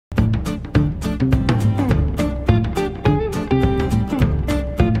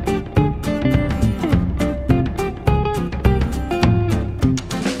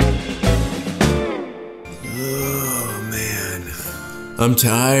I'm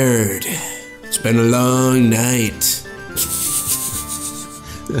tired. It's been a long night.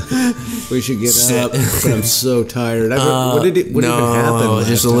 We should get up, but I'm so tired. What even happened?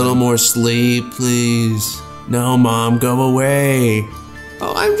 Just a little more sleep, please. No, Mom, go away.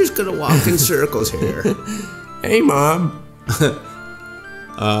 Oh, I'm just gonna walk in circles here. Hey, Mom.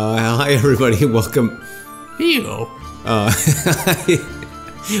 Hi, everybody. Welcome. Ew.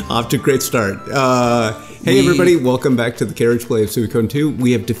 Off to a great start. Hey, everybody. Welcome back to the Carriage play of Suikoden 2.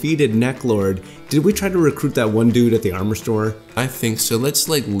 We have defeated Necklord. Did we try to recruit that one dude at the armor store? I think so. Let's,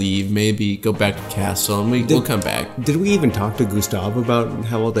 leave, maybe, go back to Castle, and we'll come back. Did we even talk to Gustav about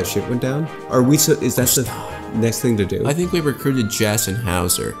how all that shit went down? Is that the next thing to do? I think we recruited Jess and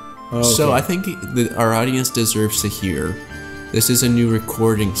Hauser. Oh, okay. So I think our audience deserves to hear. This is a new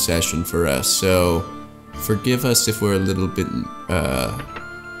recording session for us, so forgive us if we're a little bit,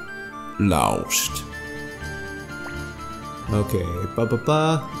 lost. Okay,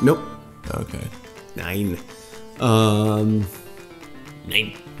 Nope. Okay. 9. 9.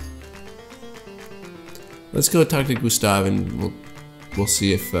 Let's go talk to Gustav and we'll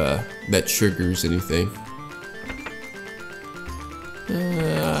see if that triggers anything.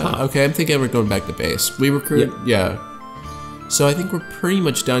 Okay, I'm thinking we're going back to base. We recruited, yeah. So I think we're pretty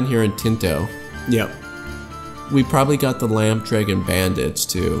much done here in Tinto. Yep. We probably got the Lamp Dragon Bandits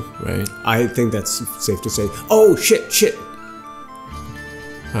too, right? I think that's safe to say. Oh, shit.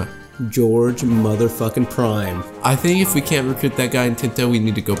 Huh. George motherfucking Prime. I think if we can't recruit that guy in Tinto, we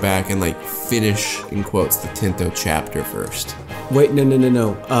need to go back and finish, in quotes, the Tinto chapter first. Wait, no.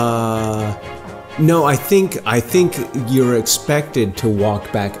 No, I think you're expected to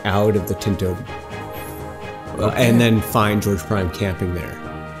walk back out of the Tinto and then find George Prime camping there.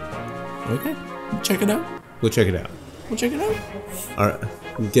 Okay, check it out. We'll check it out. All right,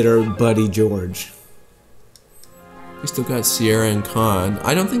 get our buddy George. We still got Sierra and Khan.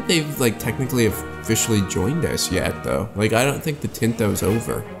 I don't think they've technically officially joined us yet, though. I don't think the Tinto's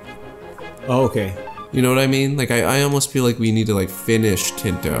over. Oh, okay. You know what I mean? I almost feel like we need to finish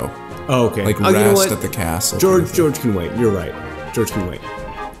Tinto. Oh, okay. Rest you know at the castle. George can wait. You're right. George can wait.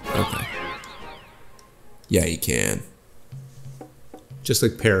 Okay. Yeah, he can. Just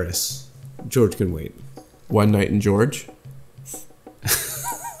like Paris. George can wait. One Night in George?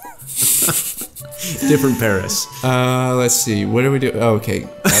 Different Paris. Let's see. What do we do? Oh, okay.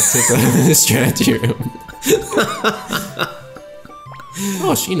 That's it. The strategy room.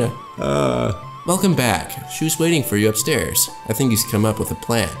 Oh, Sheena. Welcome back. She was waiting for you upstairs. I think he's come up with a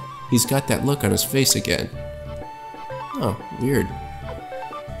plan. He's got that look on his face again. Oh, weird.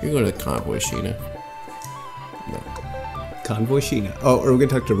 You're going to the convoy, Sheena. No. Convoy Sheena. Oh, are we going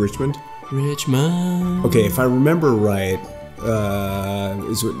to talk to Richmond? Richmond. Okay, if I remember right,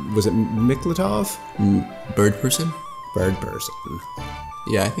 was it Miklatov? Bird person? Bird person.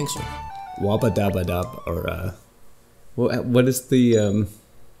 Yeah, I think so. Wabba dabba dub, or what is the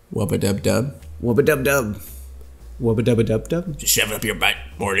Wabba dub dub? Wabba dub dub. Wabba dabba dub dub? Just shove it up your butt,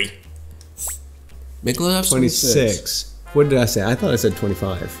 Morty. Miklatov 26. What did I say? I thought I said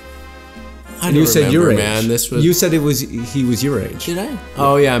 25. I don't said your age. Man. This was. You said he was your age. Did I? Yeah.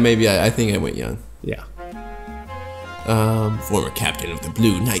 Oh yeah, maybe. I think I went young. Yeah. Former captain of the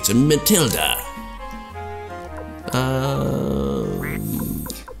Blue Knights of Matilda.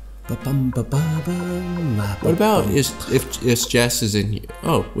 What about if Jess is in here?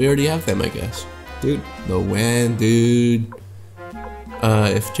 Oh, we already have them, I guess. Dude. The when, dude.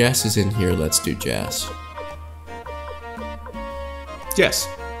 If Jess is in here, let's do Jess. Jess.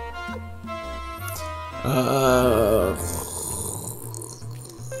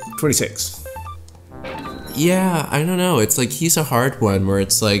 26. Yeah, I don't know. It's he's a hard one where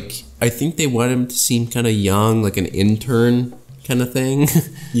it's I think they want him to seem kind of young, like an intern kind of thing.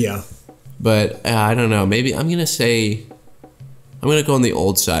 Yeah. But I don't know. Maybe I'm going to go on the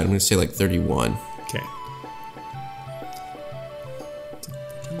old side. I'm going to say 31. Okay.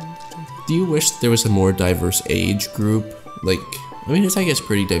 Do you wish there was a more diverse age group? I mean, it's, I guess,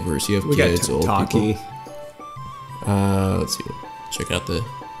 pretty diverse. You have kids, old people. Let's see. Check out the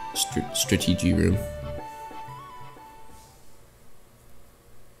strategy room.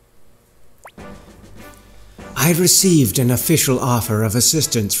 I received an official offer of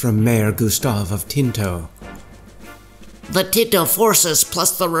assistance from Mayor Gustav of Tinto. The Tinto forces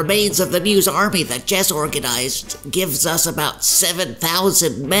plus the remains of the Muse army that Jess organized gives us about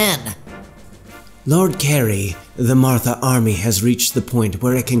 7,000 men. Lord Carey, the Martha army has reached the point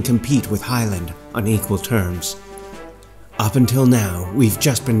where it can compete with Highland on equal terms. Up until now, we've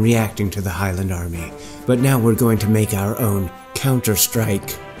just been reacting to the Highland army, but now we're going to make our own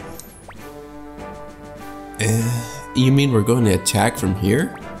counter-strike. You mean we're going to attack from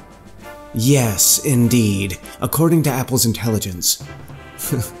here? Yes, indeed. According to Apple's intelligence.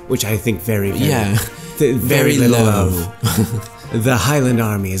 Which I think very Yeah, very little low. of. The Highland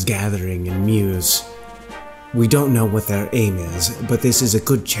Army is gathering in Muse. We don't know what their aim is, but this is a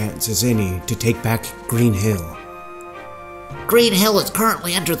good chance as any to take back Greenhill. Greenhill is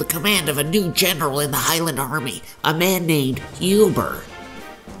currently under the command of a new general in the Highland Army, a man named Uber.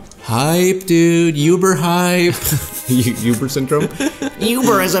 Hype, dude. Uber hype. Uber syndrome?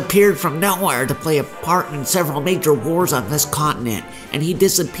 Uber has appeared from nowhere to play a part in several major wars on this continent, and he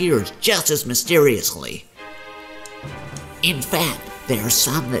disappears just as mysteriously. In fact, there are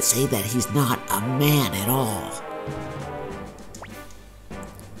some that say that he's not a man at all.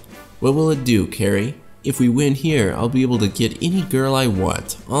 What will it do, Carrie? If we win here, I'll be able to get any girl I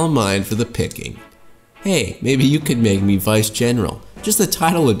want, all mine for the picking. Hey, maybe you could make me vice general. Just the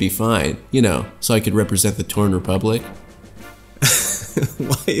title would be fine, you know, so I could represent the Torn Republic.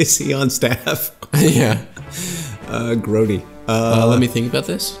 Why is he on staff? Yeah. Grody. Let me think about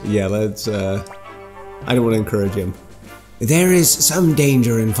this. Yeah, let's, I don't want to encourage him. There is some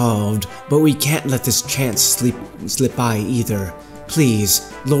danger involved, but we can't let this chance slip by either.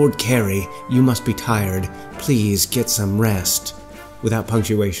 Please, Lord Carey, you must be tired. Please get some rest. Without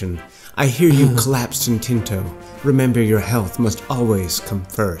punctuation. I hear you collapsed in Tinto. Remember your health must always come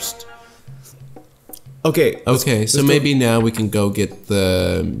first. Okay. Okay, so maybe now we can go get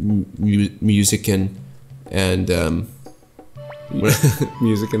the musician and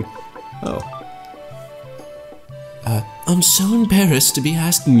Musician. Oh. I'm so embarrassed to be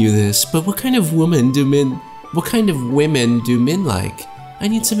asking you this, but what kind of women do men like? I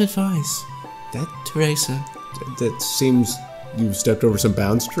need some advice. That Teresa. that seems you stepped over some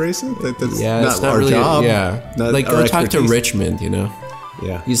bounds, Teresa. That's Yeah, not it's not our really job. Yeah. Not Like our go talk to expertise. Richmond, you know.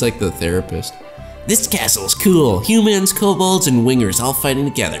 Yeah. He's like the therapist. This castle's cool. Humans, kobolds, and wingers all fighting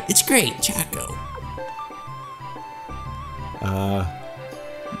together. It's great, Chaco.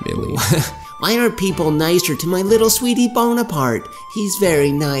 Millie. Why aren't people nicer to my little sweetie Bonaparte? He's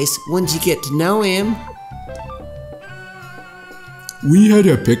very nice once you get to know him. We had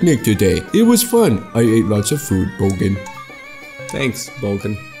a picnic today. It was fun. I ate lots of food, Bogan. Thanks,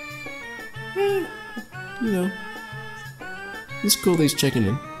 Bolgan. You know, it's cool that he's checking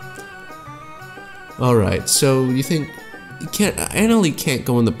in. Alright, so you think Annalie can't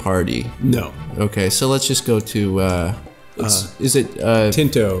go in the party. No. Okay, so let's just go to is it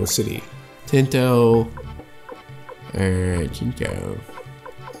Tinto City. Tinto Tinto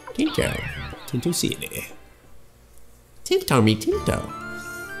Tinto City. Tinto me Tinto.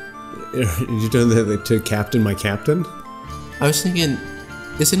 You doing that to Captain My Captain? I was thinking,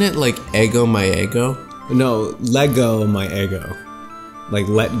 isn't it like ego my ego? No, Lego My Ego. Like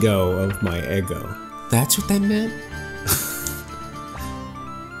let go of my ego. That's what that meant?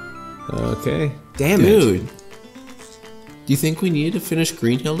 Okay. Damn it. Dude. Do you think we needed to finish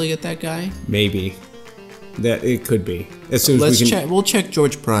Greenhill to get that guy? Maybe. That it could be. As soon as Let's we can. check. We'll check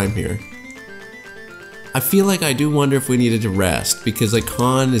George Prime here. I feel like I do wonder if we needed to rest because like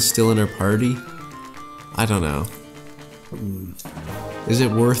Han is still in our party. I don't know. Is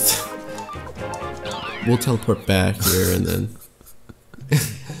it worth? We'll teleport back here and then.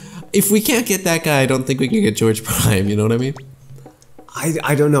 If we can't get that guy, I don't think we can get George Prime. You know what I mean?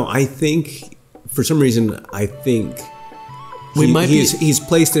 I don't know. I think for some reason We might be- he's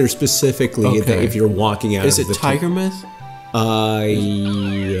placed there specifically that Okay. if you're walking out Is of it the Tiger Myth?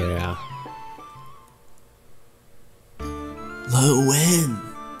 Yeah. Low Wen.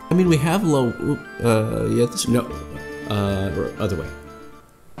 I mean, we have low. Yeah. This. No. Other way.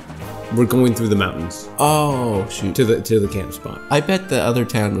 We're going through the mountains Oh shoot. to the camp spot. I bet the other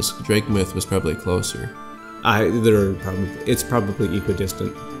town was Drake Myth was probably closer. It's probably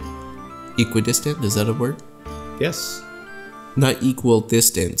equidistant. Equidistant? Is that a word? Yes. Not equal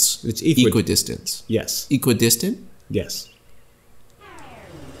distance. It's equidistance. Yes. Equidistant? Yes.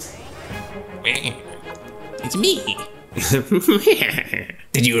 It's me.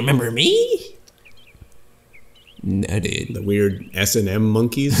 Did you remember me? Nutted. The weird S&M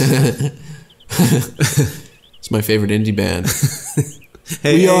monkeys. It's my favorite indie band.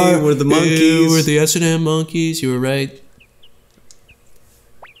 Hey, we're the monkeys. We're the S&M monkeys. You were right.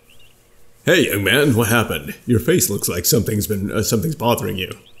 Hey, young man, what happened? Your face looks like something's bothering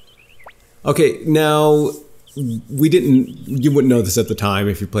you. Okay, now you wouldn't know this at the time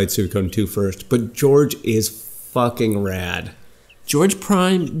if you played Suikoden 2 first, but George is fucking rad. George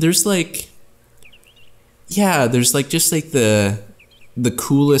Prime. There's like just like the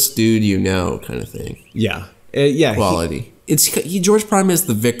coolest dude you know kind of thing. Yeah, yeah. Quality. George Prime is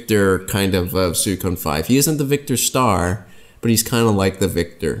the Victor kind of Suikoden 5. He isn't the Victor Star, but he's kind of like the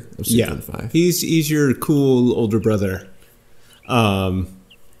Victor of Suikoden 5. He's your cool older brother. I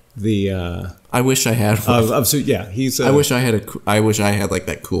wish I had one. He's. I wish I had like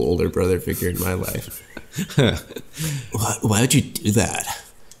that cool older brother figure in my life. Why would you do that?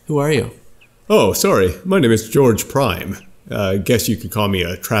 Who are you? Oh, sorry. My name is George Prime. Guess you could call me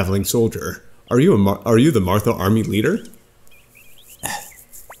a traveling soldier. Are you the Martha Army leader?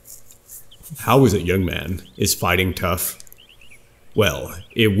 How is it, young man? Is fighting tough? Well,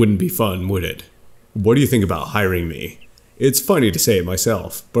 it wouldn't be fun, would it? What do you think about hiring me? It's funny to say it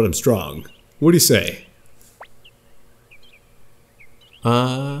myself, but I'm strong. What do you say?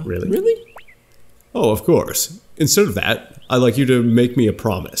 Really? Really? Oh, of course. Instead of that, I'd like you to make me a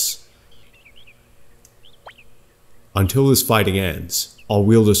promise. Until this fighting ends, I'll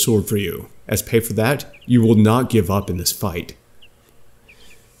wield a sword for you. As pay for that, you will not give up in this fight.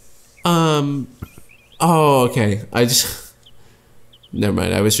 Oh, okay. Never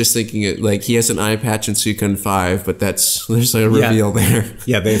mind. I was just thinking he has an eye patch in Suikoden 5, but there's like a reveal there.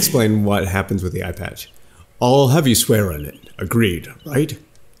 Yeah, they explain what happens with the eye patch. I'll have you swear on it. Agreed, right?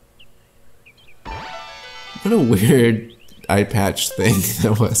 What a weird eye patch thing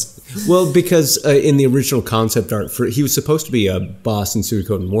that was. Well, because in the original concept art, he was supposed to be a boss in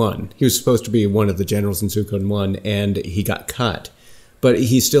Suikoden 1. He was supposed to be one of the generals in Suikoden 1, and he got cut. But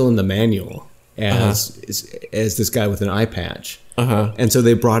he's still in the manual as this guy with an eye patch. And so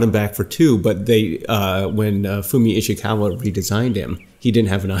they brought him back for 2, but they when Fumi Ishikawa redesigned him, he didn't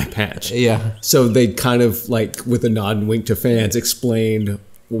have an eye patch. Yeah. So they kind of, like, with a nod and wink to fans, explained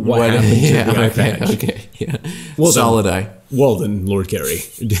what happened to the eye patch. Okay, yeah. Well Solid then, eye. Well then, Lord Carey.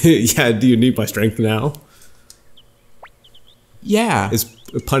 Yeah, do you need my strength now? Yeah. Is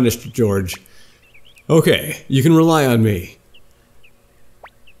punished George. Okay, you can rely on me.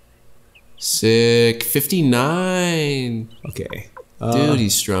 Sick. 59. Okay. Dude,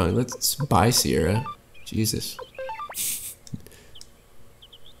 he's strong. Let's buy Sierra. Jesus.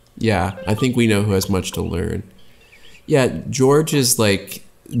 Yeah, I think we know who has much to learn. Yeah, George is like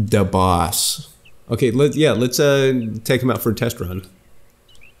the boss. Okay, let's take him out for a test run.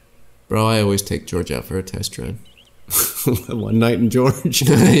 Bro, I always take George out for a test run. One night in George.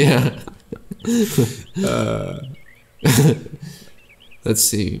 Yeah. Let's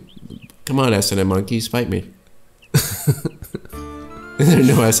see. Come on, S&M monkeys, fight me. There are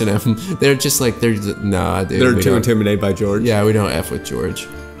no S&M. They're just like, nah, dude. They're too intimidated by George. Yeah, we don't F with George.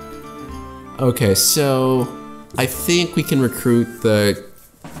 Okay, so I think we can recruit the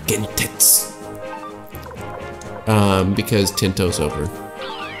Gentets. Because Tinto's over.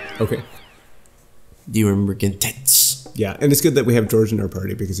 Okay. Do you remember Gentets? Yeah, and it's good that we have George in our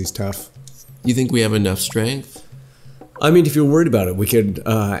party because he's tough. You think we have enough strength? I mean, if you're worried about it, we could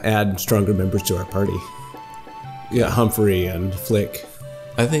add stronger members to our party. Yeah, Humphrey and Flick.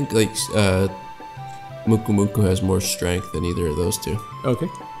 I think, like, Muku Muku has more strength than either of those two. Okay.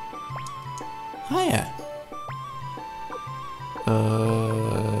 Hiya.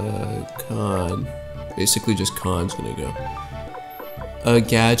 Khan. Basically just Khan's gonna go.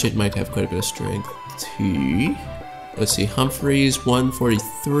 Gadget might have quite a bit of strength too. Let's see, Humphrey's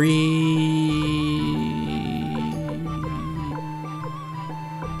 143.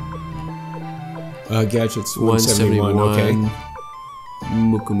 Gadget's 171, okay.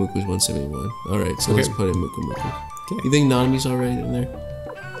 Muku Muku's 171. Alright, so let's put in Muku Muku. Okay. You think Nanami's alright in there?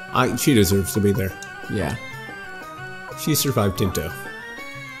 She deserves to be there. Yeah. She survived Tinto.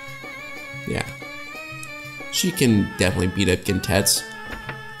 Yeah. She can definitely beat up Gentets.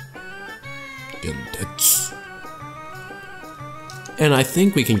 Gentets. And I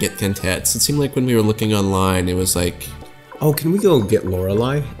think we can get Gentets. It seemed like when we were looking online, it was like... Oh, can we go get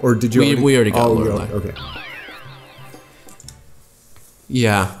Lorelei? Or did you we already got Lorelei. Okay.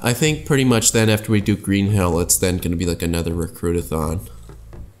 Yeah, I think pretty much then after we do Greenhill, it's then going to be like another recruitathon.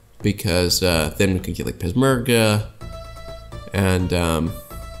 Because then we can get like Pesmerga and a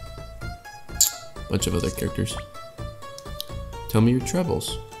bunch of other characters. Tell me your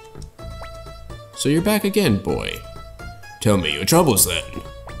troubles. So you're back again, boy. Tell me your troubles then.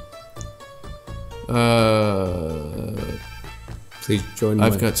 Please join.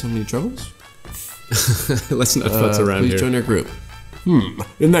 I've got so many troubles. Let's not futz around please here. Join our group.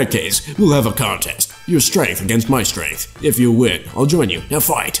 In that case, we'll have a contest. Your strength against my strength. If you win, I'll join you. Now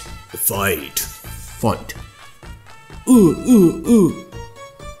fight. Fight. Fight. Ooh.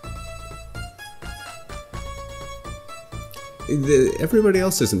 Everybody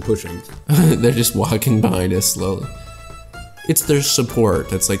else isn't pushing. They're just walking behind us slowly. It's their support.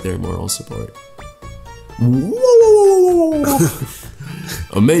 That's like their moral support.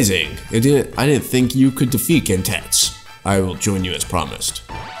 Amazing. I didn't think you could defeat Gentats. I will join you as promised.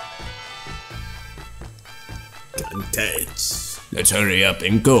 Gentats. Let's hurry up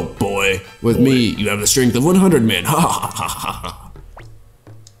and go, boy. With me, you have the strength of 100 men. Ha ha ha ha ha.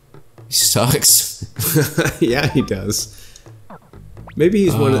 He sucks. Yeah, he does. Maybe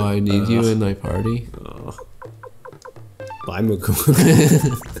he's one of... I need you in my party. Bye, Muku.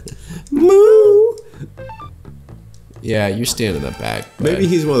 Moo! Yeah, you're standing in the back. Maybe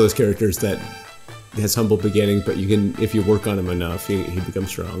he's one of those characters that has humble beginnings, but you can, if you work on him enough, he becomes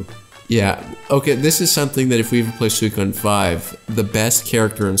strong. Yeah. Okay, this is something that if we ever play Suikoden 5, the best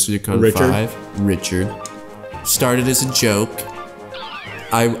character in Suikoden 5, Richard, started as a joke.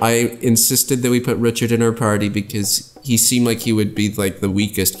 I insisted that we put Richard in our party because he seemed like he would be like the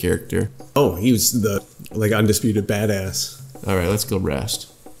weakest character. Oh, he was the like undisputed badass. All right, let's go rest.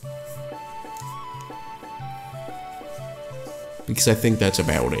 Because I think that's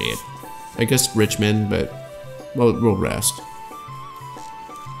about it. I guess Richmond, but we'll rest.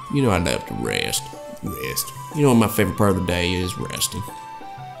 You know I love to rest. Rest. You know what my favorite part of the day is? Resting.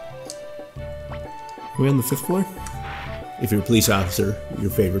 Are we on the 5th floor? If you're a police officer, your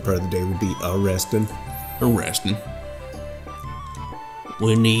favorite part of the day would be arresting. Arresting.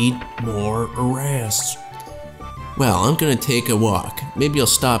 We need more arrests. Well, I'm gonna take a walk. Maybe I'll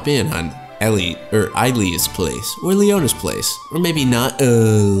stop in on Eileen's place, or Leona's place, or maybe not.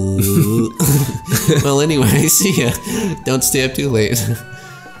 Well, anyway, see ya. Don't stay up too late.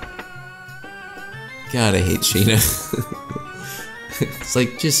 God, I hate Sheena. It's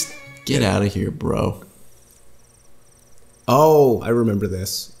like, just get out of here, bro. Oh, I remember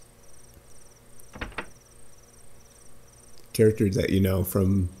this. Character that you know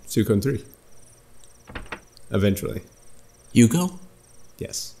from Suikoden 3. Eventually. Hugo?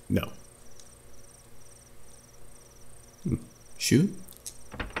 Yes. No. Shoot?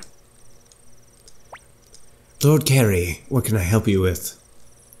 Lord Carey, what can I help you with?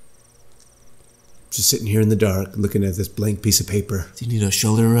 Just sitting here in the dark, looking at this blank piece of paper. Do you need a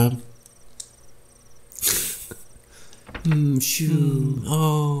shoulder rub? Shoot.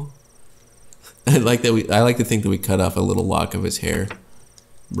 Oh. I like to think that we cut off a little lock of his hair.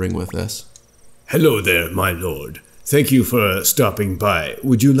 Bring with us. Hello there, my lord. Thank you for stopping by.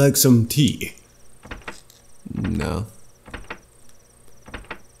 Would you like some tea? No.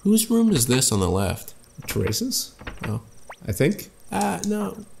 Whose room is this on the left? Teresa's? Oh. I think.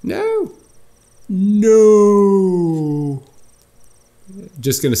 No. No. No.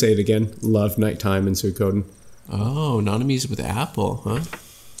 Just gonna say it again. Love nighttime in Suikoden. Oh, Nanamis with apple, huh?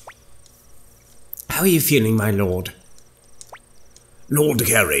 How are you feeling, my lord? Lord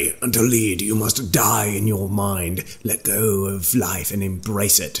Carey, until lead, you must die in your mind. Let go of life and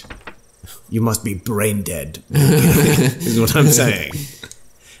embrace it. You must be brain dead, is what I'm saying.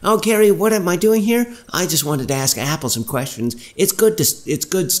 Oh, Carrie, what am I doing here? I just wanted to ask Apple some questions. It's good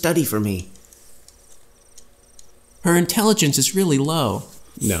study for me. Her intelligence is really low.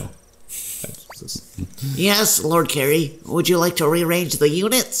 No. Yes, Lord Carey. Would you like to rearrange the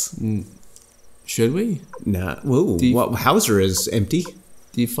units? Should we? Nah. Whoa. What? Hauser is empty.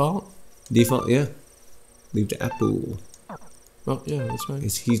 Default? Default, yeah. Leave to Apple. Oh, yeah, that's fine.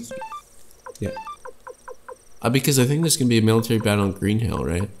 He's... Yeah. Because I think there's gonna be a military battle in Greenhill,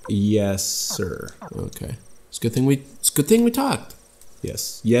 right? Yes, sir. Okay. It's a good thing we talked.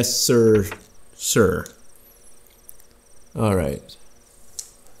 Yes. Yes, sir. Sir. All right.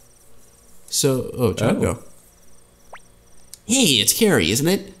 So, Django. Hey, it's Carrie, isn't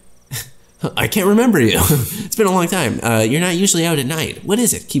it? I can't remember you. It's been a long time. You're not usually out at night. What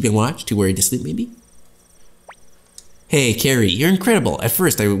is it? Keeping watch? Too worried to sleep, maybe? Hey, Carrie, you're incredible. At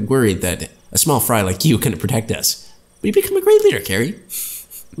first, I worried that a small fry like you couldn't protect us. But you become a great leader, Carrie.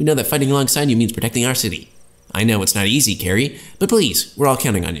 We know that fighting alongside you means protecting our city. I know it's not easy, Carrie, but please, we're all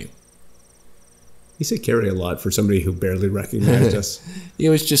counting on you. He said Carrie a lot for somebody who barely recognized us. He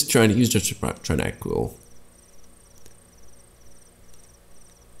was just trying to act cool.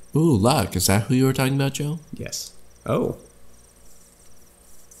 Ooh, luck. Is that who you were talking about, Joe? Yes. Oh.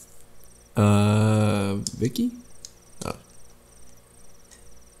 Vicky? Oh.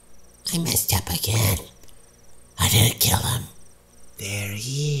 I messed up again. I didn't kill him. They're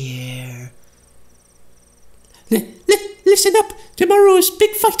here. Listen up. Tomorrow is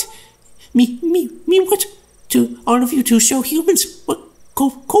big fight. Me what? To all of you to show humans what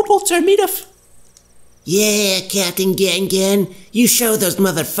kobolds are made of. Yeah, Captain Gengen. You show those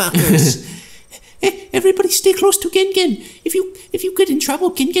motherfuckers. Everybody stay close to Gengen. If you get in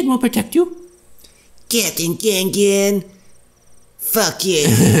trouble, Gengen will protect you. Captain Gengen. Fuck you.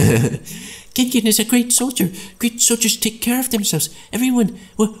 Gengen is a great soldier. Great soldiers take care of themselves. Everyone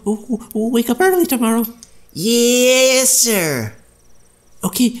will wake up early tomorrow. Yes, sir.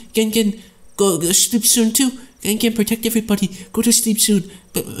 Okay, Gengen, go sleep soon too. Gengen, protect everybody. Go to sleep soon.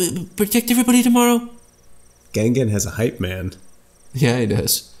 Protect everybody tomorrow. Gengen has a hype man. Yeah, he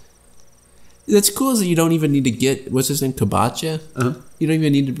does. That's cool is that you don't even need to get, what's his name, Kabacha? You don't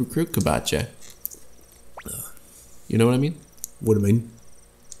even need to recruit Kabacha. You know what I mean? What do I mean?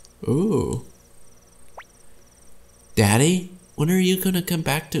 Ooh. Daddy, when are you gonna go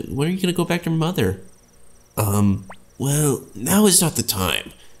back to Mother? Well, now is not the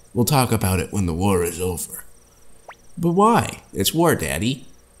time. We'll talk about it when the war is over. But why? It's war, Daddy.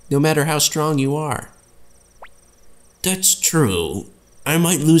 No matter how strong you are. That's true. I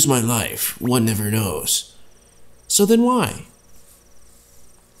might lose my life. One never knows. So then why?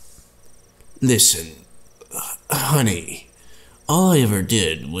 Listen, honey. All I ever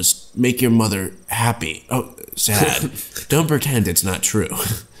did was make your mother happy. Oh, sad. Don't pretend it's not true.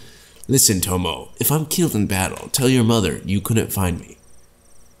 Listen, Tomo, if I'm killed in battle, tell your mother you couldn't find me.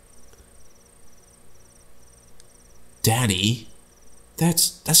 Daddy,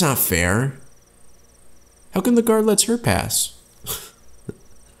 that's not fair. How come the guard lets her pass?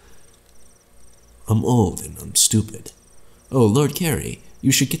 I'm old and I'm stupid. Oh, Lord Carey,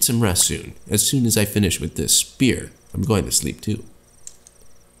 you should get some rest soon. As soon as I finish with this spear, I'm going to sleep too.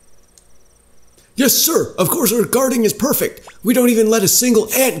 Yes, sir. Of course, our guarding is perfect. We don't even let a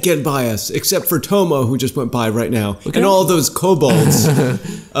single ant get by us, except for Tomo, who just went by right now, and all those kobolds.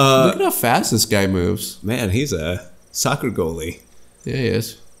 Look at how fast this guy moves. Man, he's a soccer goalie. Yeah, he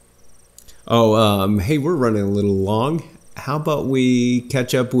is. Oh, hey, we're running a little long. How about we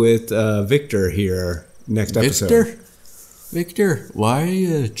catch up with Victor here next episode? Victor, why are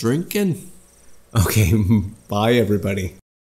you drinking? Okay, bye, everybody.